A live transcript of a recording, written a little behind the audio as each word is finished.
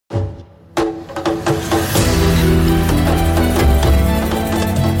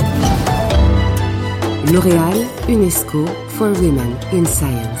L'Oréal, UNESCO for Women in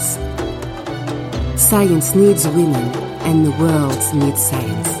Science. Science needs women and the world needs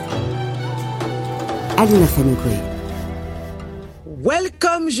science. Alina Fanugwe.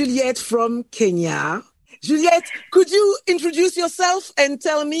 Welcome, Julliet from Kenya. Julliet, could you introduce yourself and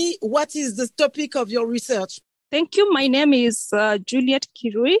tell me what is the topic of your research? Thank you. My name is Julliet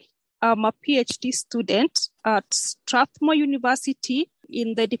Kirui. I'm a PhD student at Strathmore University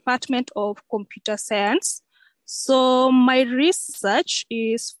in the Department of Computer Science. So my research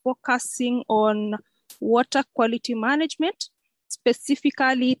is focusing on water quality management,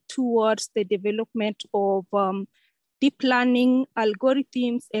 specifically towards the development of deep learning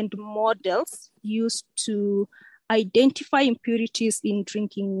algorithms and models used to identify impurities in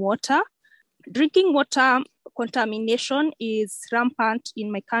drinking water. Drinking water contamination is rampant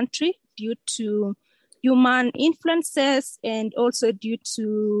in my country due to human influences and also due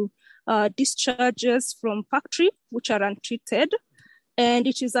to discharges from factory which are untreated. And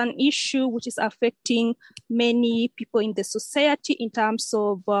it is an issue which is affecting many people in the society in terms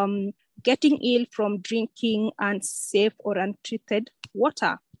of getting ill from drinking unsafe or untreated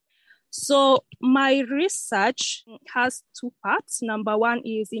water. So my research has two parts. Number one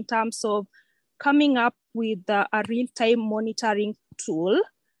is in terms of coming up with a real-time monitoring tool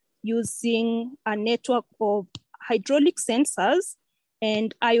using a network of hydraulic sensors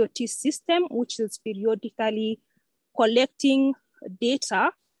and IoT system, which is periodically collecting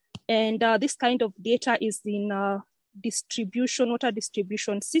data. And this kind of data is in water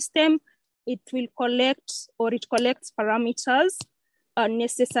distribution system. It collects parameters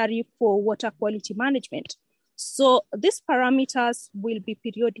necessary for water quality management. So these parameters will be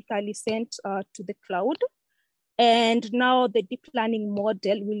periodically sent to the cloud. And now the deep learning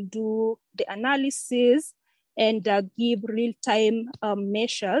model will do the analysis and give real-time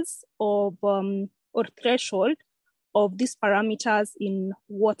measures of or threshold of these parameters in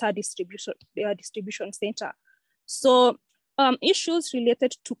water distribution center. So issues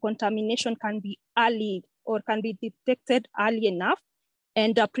related to contamination can be early or can be detected early enough,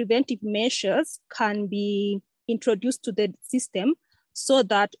 and preventive measures can be introduced to the system so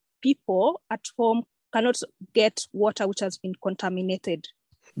that people at home cannot get water which has been contaminated.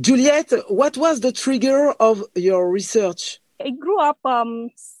 Juliet, what was the trigger of your research? I grew up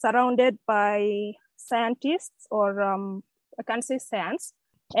surrounded by scientists, or I can say science,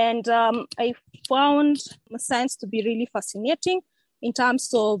 and I found science to be really fascinating in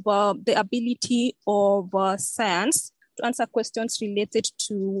terms of the ability of science to answer questions related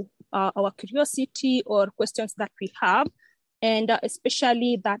to our curiosity or questions that we have, and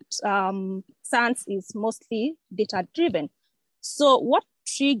especially that science is mostly data-driven. So what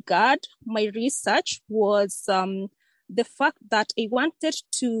triggered my research was the fact that I wanted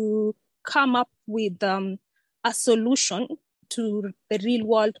to come up with a solution to the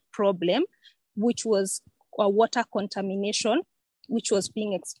real-world problem, which was water contamination, which was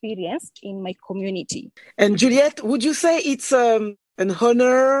being experienced in my community. And Juliet, would you say it's an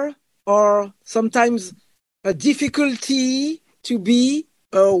honor or sometimes a difficulty to be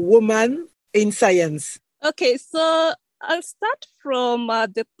a woman in science? Okay, so I'll start from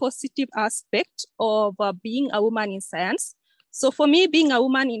the positive aspect of being a woman in science. So for me, being a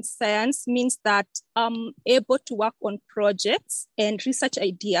woman in science means that I'm able to work on projects and research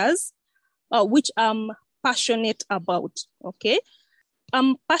ideas, which I'm passionate about, okay?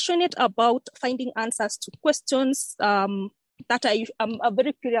 I'm passionate about finding answers to questions I'm a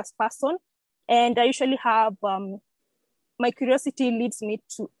very curious person, and I usually have, my curiosity leads me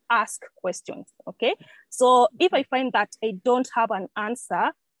to ask questions, okay? So if I find that I don't have an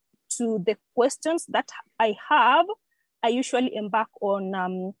answer to the questions that I have, I usually embark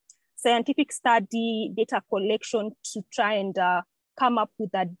on scientific study, data collection to try and come up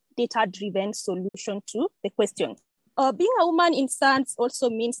with a data-driven solution to the question. Being a woman in science also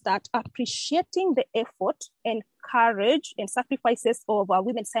means that appreciating the effort and courage and sacrifices of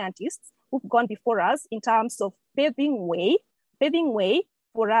women scientists who've gone before us in terms of paving way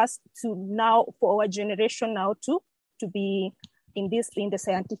for us to now, for our generation now to be in the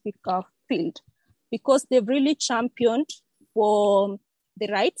scientific field, because they've really championed for the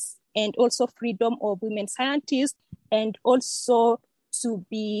rights and also freedom of women scientists, and also to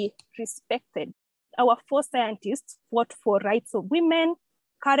be respected. Our four scientists fought for rights of women.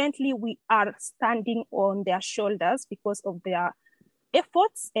 Currently, we are standing on their shoulders because of their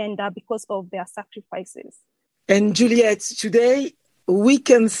efforts and because of their sacrifices. And Juliet, today we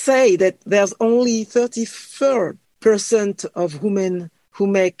can say that there's only 34% of women who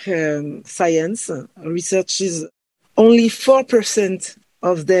make science researches. Only 4%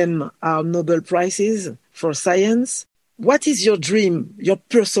 of them are Nobel Prizes. for science. What is your dream, your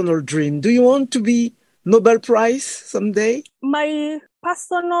personal dream? Do you want to be Nobel Prize someday? My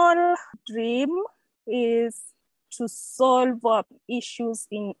personal dream is to solve issues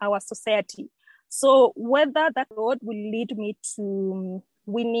in our society. So whether that road will lead me to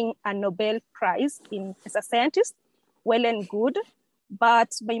winning a Nobel Prize as a scientist, well and good.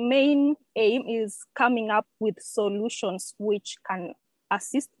 But my main aim is coming up with solutions which can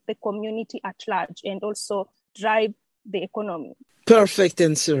assist the community at large and also drive the economy. Perfect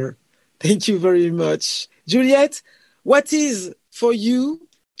answer. Thank you very much. Julliet, what is for you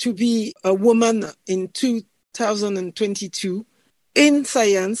to be a woman in 2022 in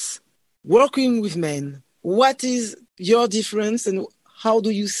science, working with men? What is your difference and how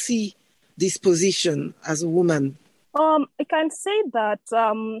do you see this position as a woman? I can say that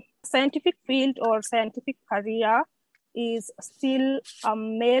scientific field or scientific career is still a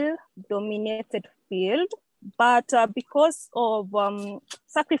male-dominated field, but because of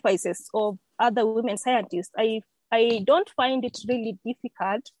sacrifices of other women scientists, I don't find it really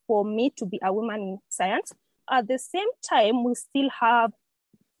difficult for me to be a woman in science. At the same time, we still have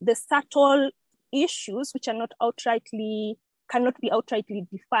the subtle issues which are cannot be outrightly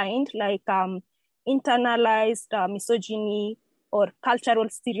defined, like internalized misogyny or cultural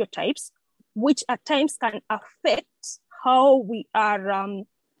stereotypes, which at times can affect how we are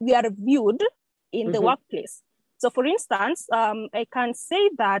viewed in the workplace. So, for instance, I can say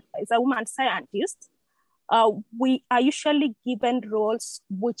that as a woman scientist, we are usually given roles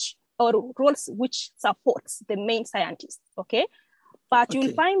which supports the main scientist. Okay. But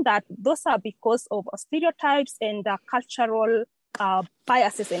you'll find that those are because of stereotypes and cultural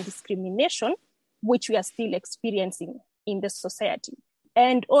biases and discrimination, which we are still experiencing in the society.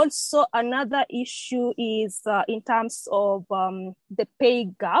 And also another issue is in terms of the pay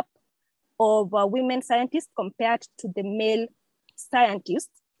gap of women scientists compared to the male scientists.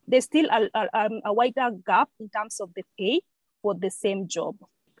 There's still a wider gap in terms of the pay for the same job.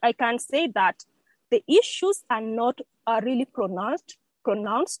 I can say that the issues are not really pronounced,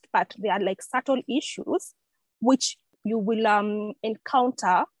 but they are like subtle issues which you will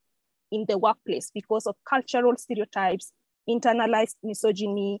encounter in the workplace because of cultural stereotypes, internalized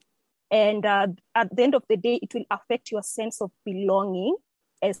misogyny, and at the end of the day, it will affect your sense of belonging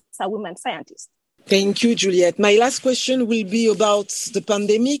as a woman scientist. Thank you, Julliet. My last question will be about the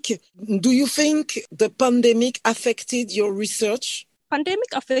pandemic. Do you think the pandemic affected your research?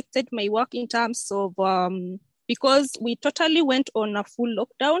 Pandemic affected my work in terms of, because we totally went on a full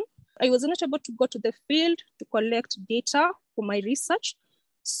lockdown, I was not able to go to the field to collect data for my research.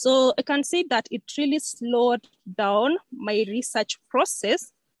 So I can say that it really slowed down my research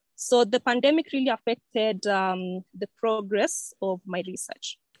process. So the pandemic really affected the progress of my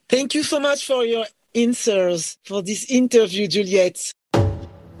research. Thank you so much for your answers for this interview, Julliet.